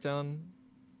the breakdown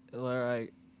where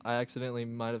I accidentally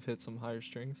might have hit some higher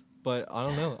strings, but I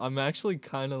don't know. I'm actually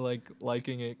kind of like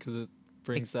liking it because it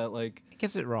brings that like, it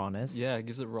gives it rawness. Yeah, it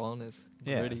gives it rawness,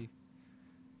 Yeah. gritty.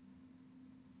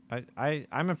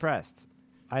 I'm impressed.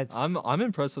 I'm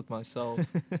impressed with myself.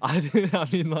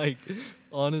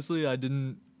 Honestly, I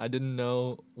didn't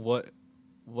know what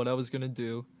I was gonna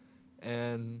do,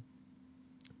 and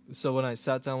So when I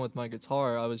sat down with my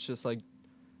guitar, I was just like,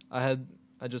 I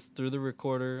just threw the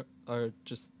recorder or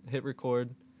just hit record,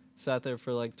 sat there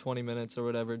for like 20 minutes or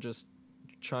whatever, just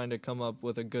trying to come up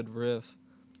with a good riff.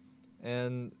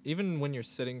 And even when you're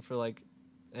sitting for like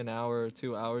an hour or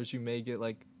 2 hours, you may get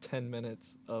like 10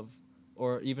 minutes of,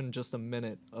 or even just a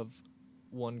minute of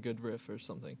one good riff or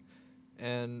something,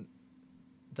 and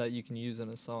that you can use in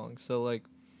a song. So like,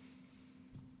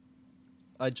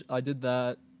 I did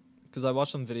that because I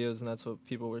watched some videos and that's what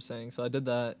people were saying. So I did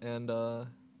that, and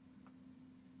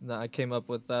I came up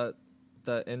with that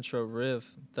intro riff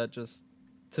that just,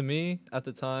 to me at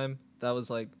the time, that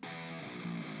was like,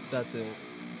 that's it,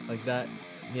 like that.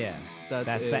 Yeah.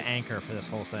 That's the it. anchor for this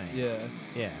whole thing. Yeah.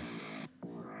 Yeah.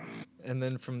 And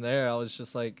then from there, I was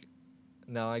just like,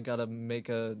 now I gotta make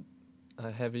a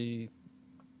heavy,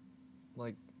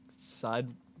 like, side,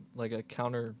 like a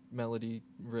counter melody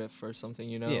riff or something,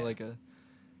 you know, Yeah. like a.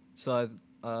 So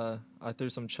I threw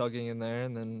some chugging in there,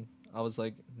 and then I was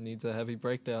like, needs a heavy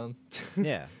breakdown.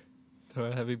 Yeah. Throw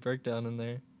a heavy breakdown in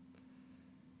there.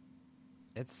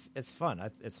 It's fun.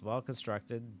 It's well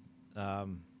constructed.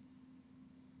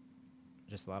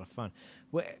 Just a lot of fun.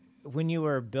 When you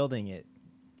were building it,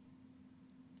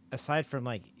 aside from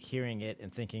like hearing it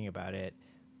and thinking about it,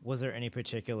 was there any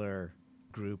particular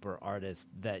group or artist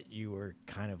that you were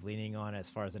kind of leaning on as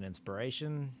far as an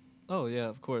inspiration? Oh yeah,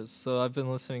 of course. So I've been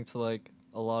listening to like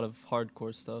a lot of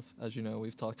hardcore stuff. As you know,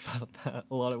 we've talked about that.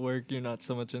 A lot of work. You're not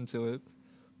so much into it,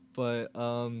 but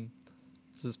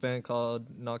there's this band called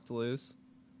Knocked Loose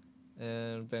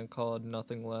and a band called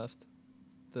Nothing Left.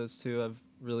 Those two have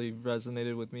really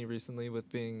resonated with me recently, with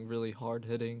being really hard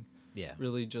hitting. Yeah.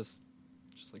 Really just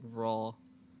like raw.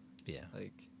 Yeah.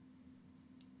 Like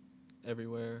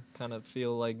everywhere. Kind of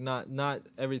feel like not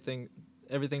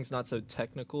everything's not so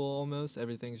technical almost.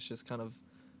 Everything's just kind of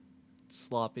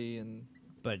sloppy and,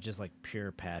 But just like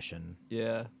pure passion.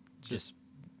 yeah, Just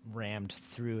rammed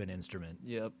through an instrument.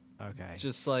 yep. Okay.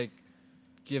 Just like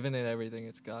giving it everything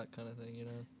it's got, kind of thing, you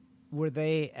know. Were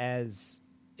they as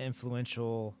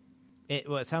influential?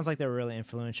 It sounds like they were really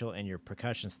influential in your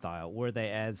percussion style. Were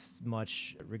they as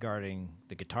much regarding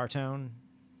the guitar tone?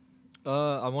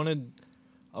 I wanted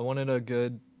a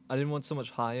good. I didn't want so much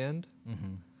high end.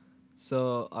 Mm-hmm.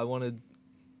 So I wanted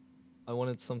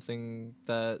something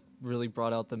that really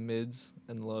brought out the mids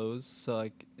and lows. So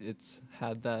like it's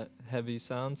had that heavy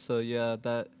sound. So yeah,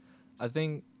 that I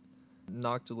think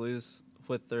Knocked Loose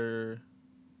with their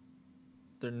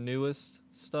newest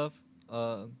stuff.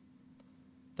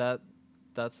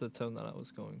 That's the tone that I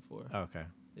was going for. Okay.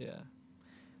 Yeah.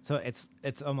 So it's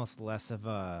almost less of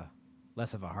a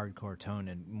hardcore tone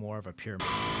and more of a pure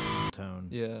tone.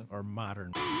 Yeah. Or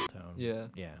modern tone. Yeah.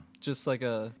 Yeah. Just like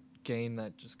a gain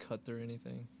that just cut through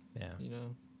anything. Yeah. You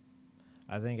know.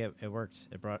 I think it worked.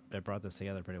 It brought this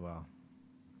together pretty well.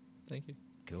 Thank you.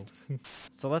 Cool.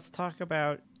 So let's talk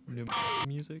about New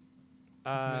music.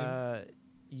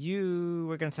 you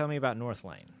were going to tell me about North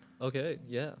Lane. Okay,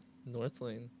 yeah, North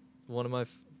Lane, one of my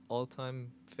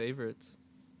all-time favorites.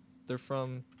 They're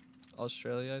from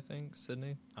Australia, I think,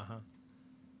 Sydney, Uh-huh.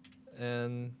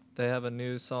 and they have a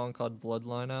new song called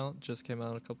Bloodline out. Just came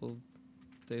out a couple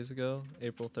days ago,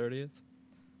 April 30th,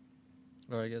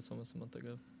 or I guess almost a month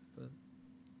ago. But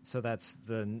So that's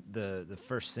the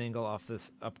first single off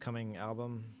this upcoming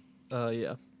album?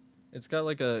 yeah, it's got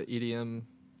like a EDM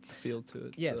feel to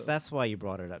it. Yes, so that's why you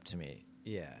brought it up to me.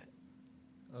 Yeah.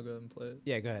 I'll go ahead and play it.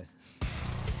 Yeah, go ahead.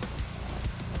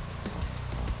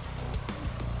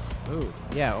 Ooh,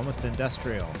 yeah, almost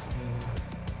industrial.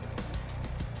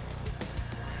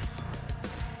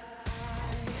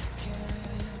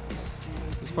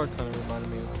 This part kind of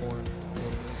reminded me of Korn a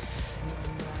little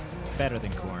bit. Better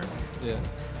than Korn. Yeah.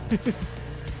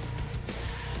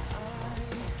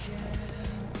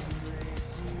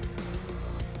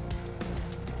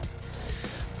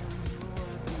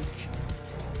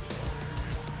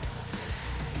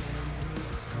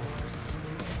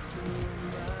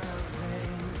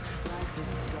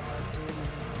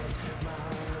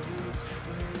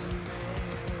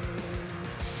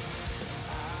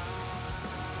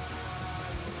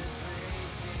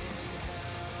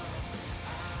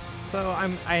 So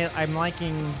I'm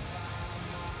liking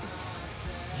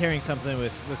hearing something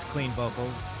with clean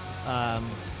vocals.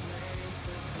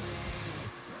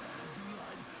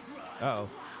 Uh-oh.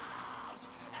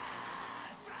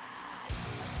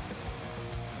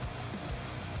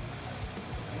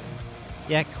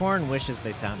 Yeah, Korn wishes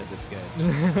they sounded this good.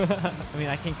 I mean,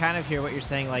 I can kind of hear what you're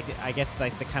saying. Like, I guess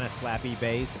like the kind of slappy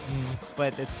bass,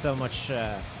 but it's so much.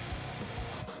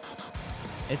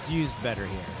 It's used better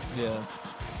here. Yeah.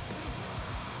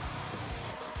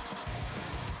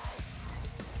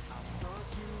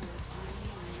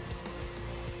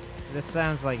 This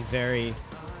sounds like very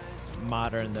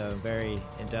modern, though, very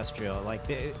industrial. Like,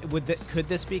 could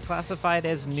this be classified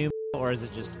as new, or is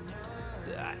it just?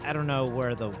 I don't know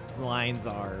where the lines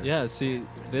are. Yeah, see,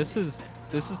 this is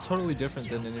totally different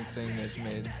than anything they've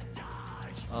made.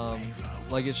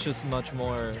 Like it's just much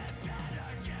more.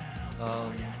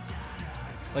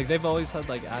 Like they've always had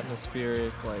like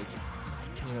atmospheric, like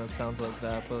sounds like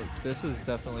that, but this is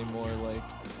definitely more like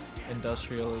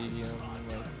industrial EDM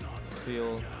like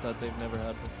feel that they've never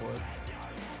had before.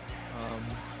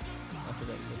 I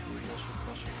forgot what the initial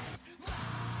question was.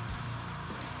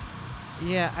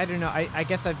 Yeah, I don't know. I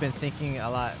guess I've been thinking a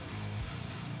lot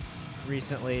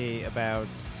recently about.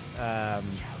 Oh,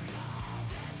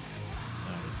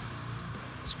 it's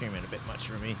screaming a bit much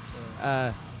for me.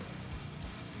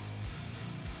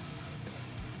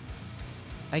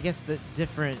 I guess the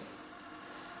different.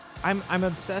 I'm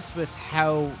obsessed with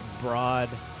how broad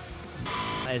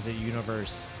as a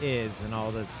universe is and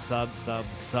all the sub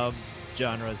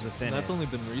genres within And that's it. only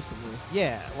been recently.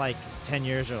 Yeah, like 10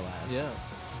 years or less. Yeah.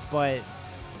 But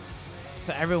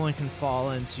so everyone can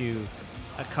fall into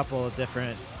a couple of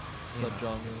different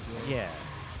Subgenres. Yeah.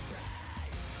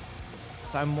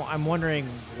 So I'm wondering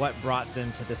what brought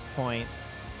them to this point.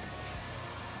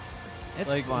 It's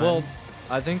like, fun. well,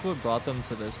 I think what brought them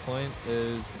to this point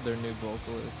is their new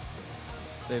vocalist.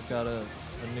 They've got a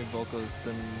new vocalist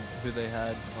than who they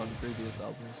had on previous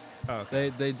albums. Oh,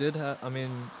 okay. They did have. I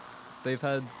mean, they've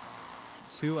had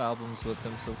 2 albums with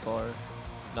them so far,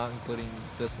 not including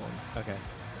this one. Okay.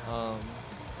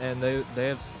 And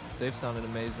they've sounded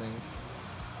amazing.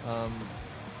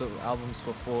 The albums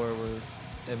before were,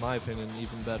 in my opinion,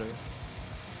 even better.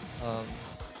 But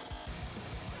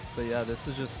yeah, this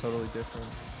is just totally different.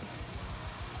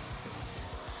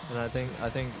 And I think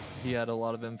he had a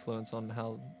lot of influence on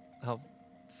how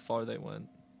far they went.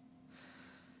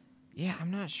 Yeah, I'm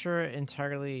not sure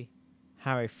entirely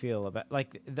how I feel about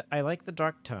I like the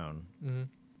dark tone. Mm-hmm.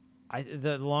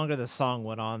 The longer the song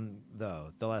went on,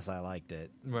 though, the less I liked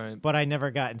it. Right. But I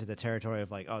never got into the territory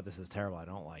of like, oh, this is terrible, I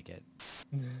don't like it.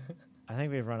 I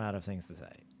think we've run out of things to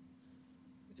say.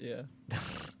 Yeah.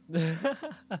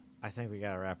 I think we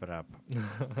gotta wrap it up.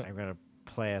 I'm gonna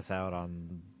play us out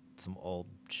on some old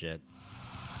shit.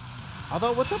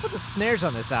 Although, what's up with the snares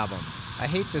on this album? I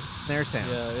hate this snare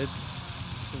sound. Yeah, it's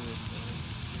a weird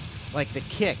sound. Like, the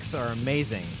kicks are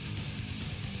amazing.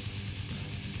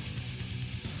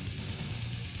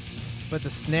 But the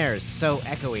snare is so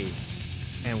echoey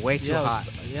and way too hot.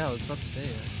 I was about to say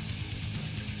it.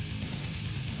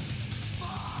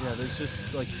 Yeah, there's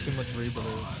just like too much reverb or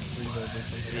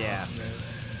something. Yeah. on there.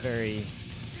 Very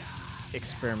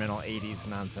experimental 80s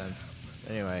nonsense.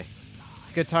 Anyway,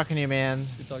 it's good talking to you, man.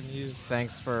 Good talking to you.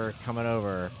 Thanks for coming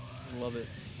over. Love it.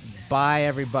 Bye,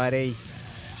 everybody.